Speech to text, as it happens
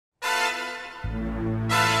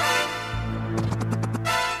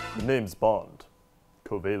name's bond.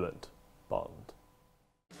 Covalent bond.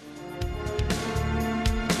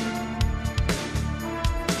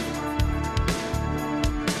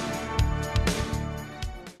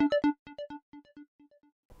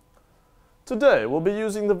 Today, we'll be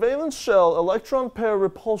using the valence shell electron pair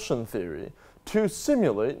repulsion theory to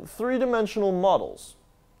simulate three-dimensional models,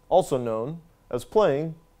 also known as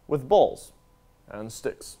playing with balls and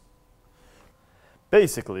sticks.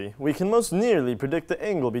 Basically, we can most nearly predict the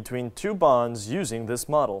angle between two bonds using this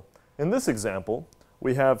model. In this example,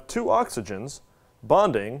 we have two oxygens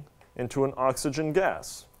bonding into an oxygen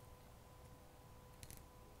gas.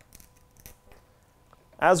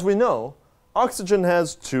 As we know, oxygen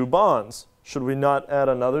has two bonds. Should we not add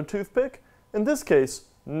another toothpick? In this case,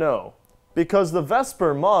 no, because the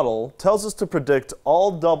Vesper model tells us to predict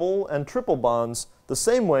all double and triple bonds the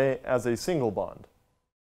same way as a single bond.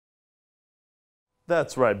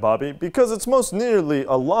 That's right, Bobby. Because it's most nearly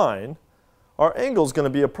a line, our angle is going to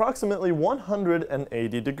be approximately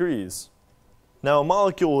 180 degrees. Now, a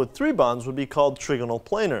molecule with three bonds would be called trigonal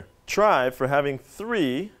planar. Tri for having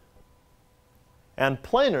three, and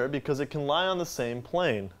planar because it can lie on the same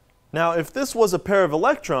plane. Now, if this was a pair of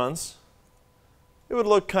electrons, it would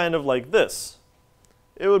look kind of like this.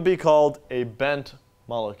 It would be called a bent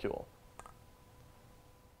molecule.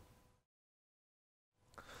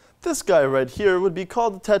 This guy right here would be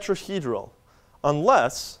called a tetrahedral,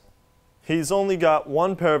 unless he's only got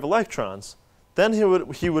one pair of electrons. Then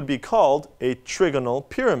he would be called a trigonal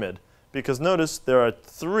pyramid, because notice there are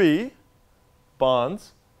three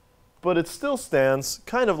bonds, but it still stands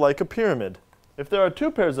kind of like a pyramid. If there are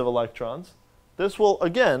two pairs of electrons, this will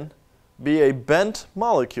again be a bent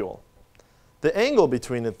molecule. The angle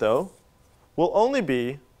between it, though, will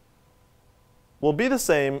be the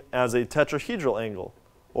same as a tetrahedral angle,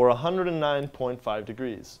 or 109.5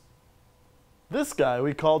 degrees. This guy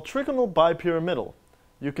we call trigonal bipyramidal.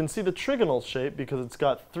 You can see the trigonal shape because it's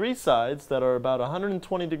got three sides that are about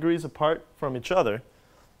 120 degrees apart from each other,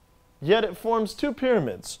 yet it forms two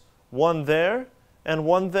pyramids, one there and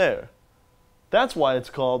one there. That's why it's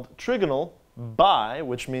called trigonal bi,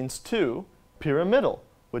 which means two, pyramidal,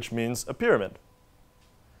 which means a pyramid.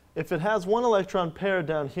 If it has one electron pair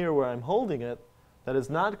down here where I'm holding it that is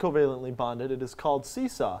not covalently bonded, it is called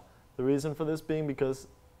seesaw. The reason for this being because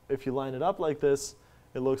if you line it up like this,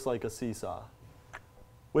 it looks like a seesaw.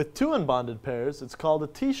 With two unbonded pairs, it's called a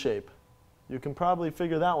T-shape. You can probably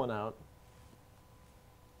figure that one out.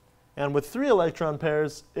 And with three electron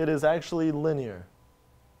pairs, it is actually linear.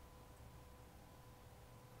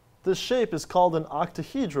 This shape is called an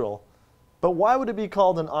octahedral, but why would it be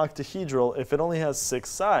called an octahedral if it only has 6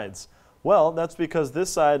 sides? Well, that's because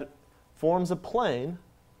this side forms a plane,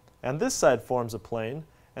 and this side forms a plane,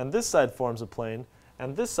 and this side forms a plane,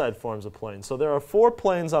 and this side forms a plane. So there are 4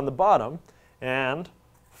 planes on the bottom and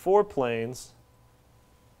 4 planes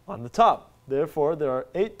on the top. Therefore, there are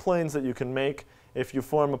 8 planes that you can make if you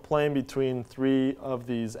form a plane between 3 of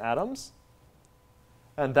these atoms,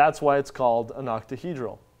 and that's why it's called an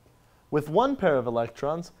octahedral. With one pair of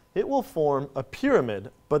electrons, it will form a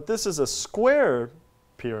pyramid, but this is a square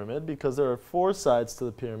pyramid because there are 4 sides to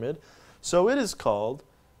the pyramid, so it is called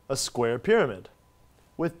a square pyramid.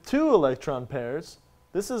 With 2 electron pairs,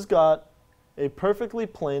 this has got a perfectly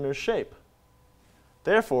planar shape.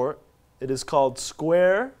 Therefore, it is called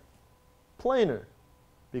square planar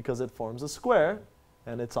because it forms a square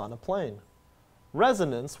and it's on a plane.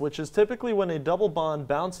 Resonance, which is typically when a double bond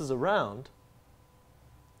bounces around,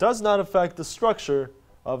 does not affect the structure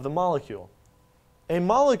of the molecule. A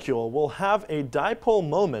molecule will have a dipole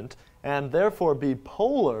moment and therefore be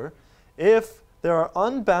polar if there are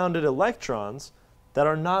unbounded electrons that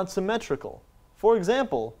are not symmetrical. For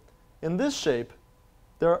example, in this shape,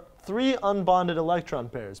 there are 3 unbonded electron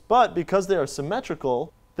pairs, but because they are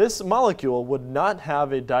symmetrical, this molecule would not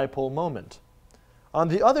have a dipole moment. On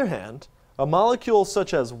the other hand, a molecule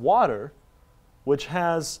such as water, which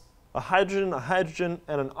has a hydrogen,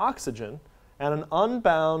 and an oxygen, and an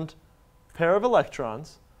unbound pair of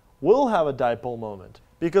electrons, will have a dipole moment.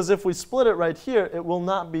 Because if we split it right here, it will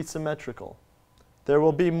not be symmetrical. There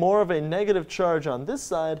will be more of a negative charge on this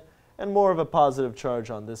side and more of a positive charge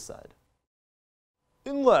on this side.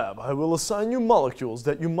 In lab, I will assign you molecules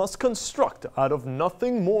that you must construct out of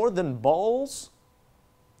nothing more than balls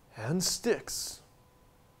and sticks.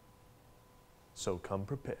 So come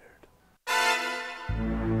prepared.